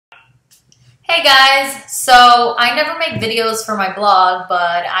Hey guys, so I never make videos for my blog,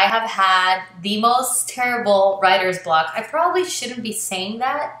 but I have had the most terrible writer's block. I probably shouldn't be saying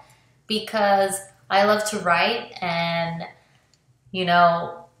that because I love to write and,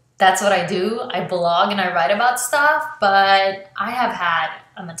 that's what I do. I blog and I write about stuff, but I have had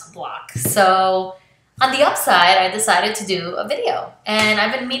a mental block. So on the upside, I decided to do a video and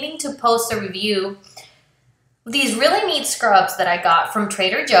I've been meaning to post a review these really neat scrubs that I got from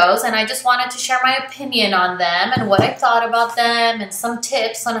Trader Joe's, and I just wanted to share my opinion on them and what I thought about them and some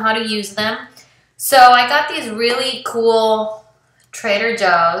tips on how to use them. So I got these really cool Trader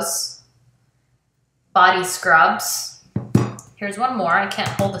Joe's body scrubs. Here's one more. I can't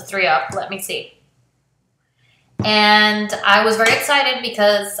hold the three up. Let me see. And I was very excited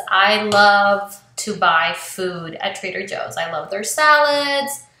because I love to buy food at Trader Joe's. I love their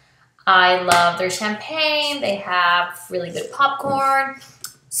salads. I love their champagne. They have really good popcorn.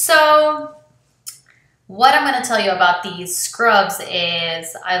 So what I'm going to tell you about these scrubs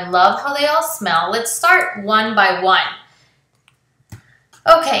is I love how they all smell. Let's start one by one.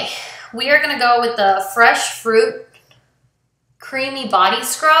 Okay, we are going to go with the Fresh Fruit Creamy Body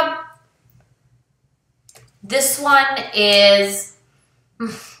Scrub. This one is,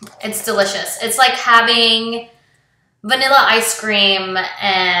 it's delicious. It's like having vanilla ice cream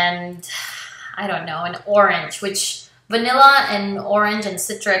and, I don't know, an orange, which vanilla and orange and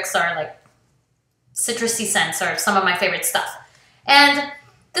citrus are like citrusy scents are some of my favorite stuff. And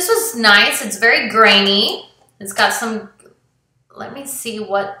this was nice. It's very grainy. It's got some, let me see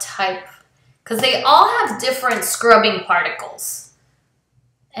what type, because they all have different scrubbing particles.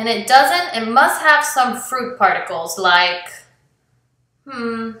 And it must have some fruit particles like,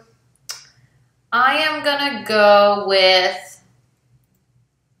 I am gonna go with,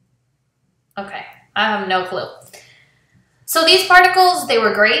 okay, I have no clue. So these particles, they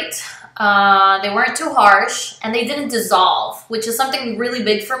were great. They weren't too harsh and they didn't dissolve, which is something really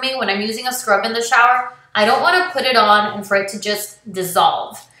big for me when I'm using a scrub in the shower. I don't want to put it on and for it to just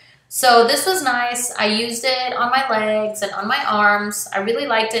dissolve. So this was nice. I used it on my legs and on my arms. I really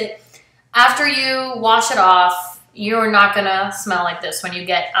liked it. After you wash it off, you're not gonna smell like this when you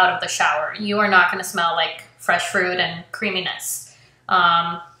get out of the shower. You are not gonna smell like fresh fruit and creaminess.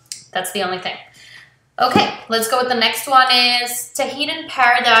 That's the only thing. Okay, let's go with the next one is Tahitian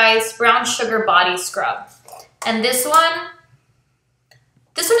Paradise Brown Sugar Body Scrub. And this one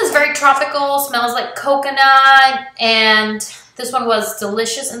is very tropical, smells like coconut, and this one was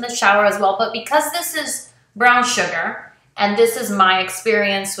delicious in the shower as well. But because this is brown sugar, and this is my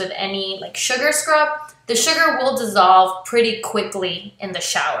experience with any like sugar scrub, the sugar will dissolve pretty quickly in the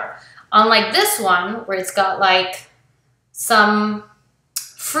shower. Unlike this one, where it's got like some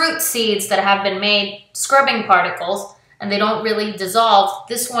fruit seeds that have been made scrubbing particles and they don't really dissolve,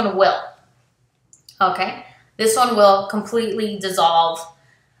 this one will. Okay, this one will completely dissolve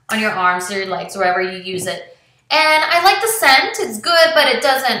on your arms or your legs, wherever you use it. And I like the scent, it's good, but it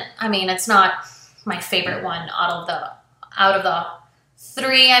doesn't, it's not my favorite one out of the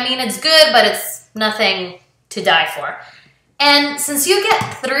three. It's good, but it's nothing to die for. And since you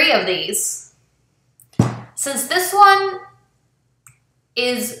get 3 of these, since this one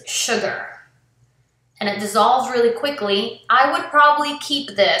is sugar and it dissolves really quickly, I would probably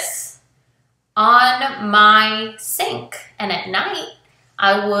keep this on my sink. And at night,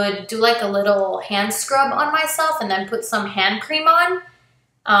 I would do like a little hand scrub on myself and then put some hand cream on.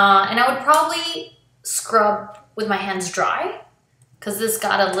 And I would probably scrub with my hands dry because this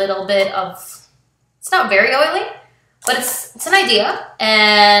got a little bit of, it's not very oily, but it's an idea.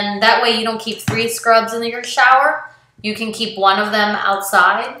 And that way you don't keep 3 scrubs in your shower. You can keep one of them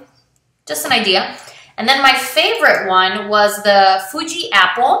outside. Just an idea. And then my favorite one was the Fuji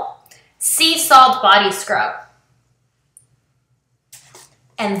Apple Sea Salt Body Scrub.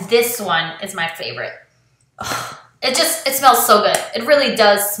 And this one is my favorite. Ugh, it smells so good. It really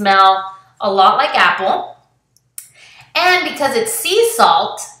does smell a lot like apple. And because it's sea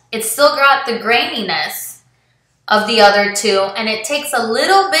salt, it's still got the graininess of the other 2, and it takes a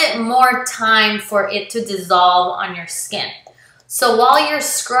little bit more time for it to dissolve on your skin. So while you're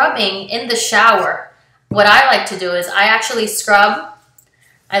scrubbing in the shower, what I like to do is I actually scrub.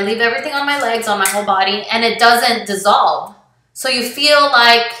 I leave everything on my legs, on my whole body, and it doesn't dissolve. So you feel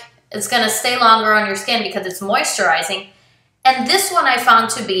like it's gonna stay longer on your skin because it's moisturizing. And this one I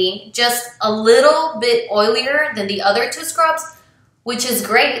found to be just a little bit oilier than the other 2 scrubs, which is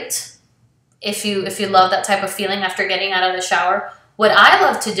great if you love that type of feeling after getting out of the shower. What I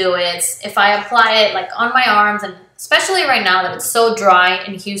love to do is if I apply it like on my arms, and especially right now that it's so dry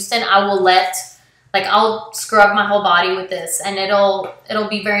in Houston, I will let Like I'll scrub my whole body with this, and it'll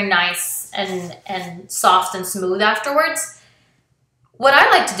be very nice and soft and smooth afterwards. What I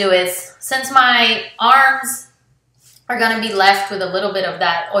like to do is, since my arms are going to be left with a little bit of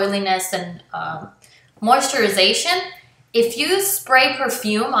that oiliness and moisturization, if you spray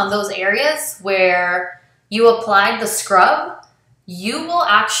perfume on those areas where you applied the scrub, you will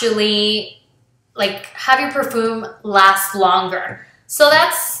actually like have your perfume last longer. So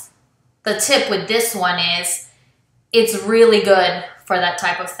that's the tip with this one, is it's really good for that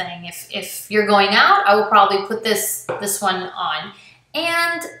type of thing. If you're going out, I will probably put this one on.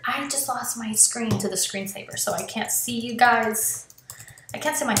 And I just lost my screen to the screensaver, so I can't see you guys. I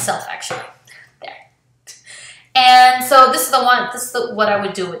can't see myself actually. There. And so this is the one, what I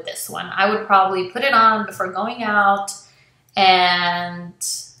would do with this one. I would probably put it on before going out, and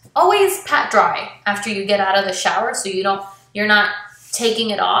always pat dry after you get out of the shower, so you're not taking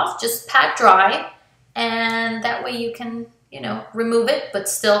it off. Just pat dry, and that way you can, you know, remove it but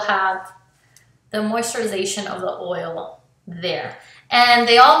still have the moisturization of the oil there. And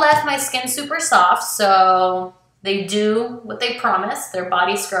they all left my skin super soft, so they do what they promise. They're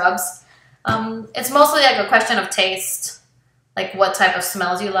body scrubs. It's mostly like a question of taste, like what type of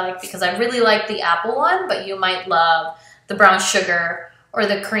smells you like, because I really like the apple one, but you might love the brown sugar or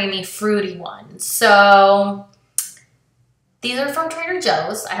the creamy fruity one. So these are from Trader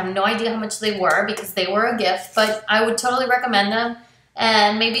Joe's. I have no idea how much they were because they were a gift, but I would totally recommend them.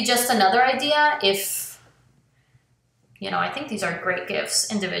 And maybe just another idea, if, you know, I think these are great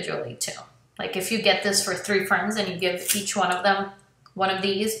gifts individually too. Like if you get this for 3 friends and you give each one of them one of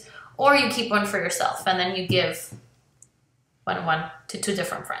these, or you keep one for yourself and then you give one to 2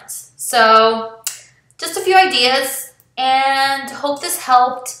 different friends. So just a few ideas, and hope this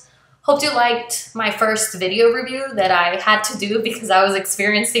helped. Hope you liked my first video review that I had to do because I was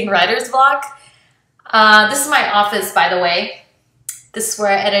experiencing writer's block. This is my office, by the way. This is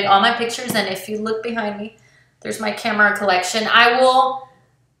where I edit all my pictures, and if you look behind me, there's my camera collection. I will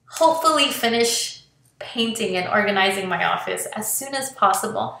hopefully finish painting and organizing my office as soon as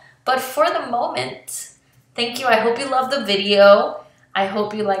possible. But for the moment, thank you. I hope you loved the video. I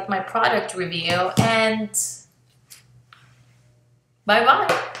hope you liked my product review, and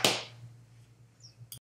bye-bye.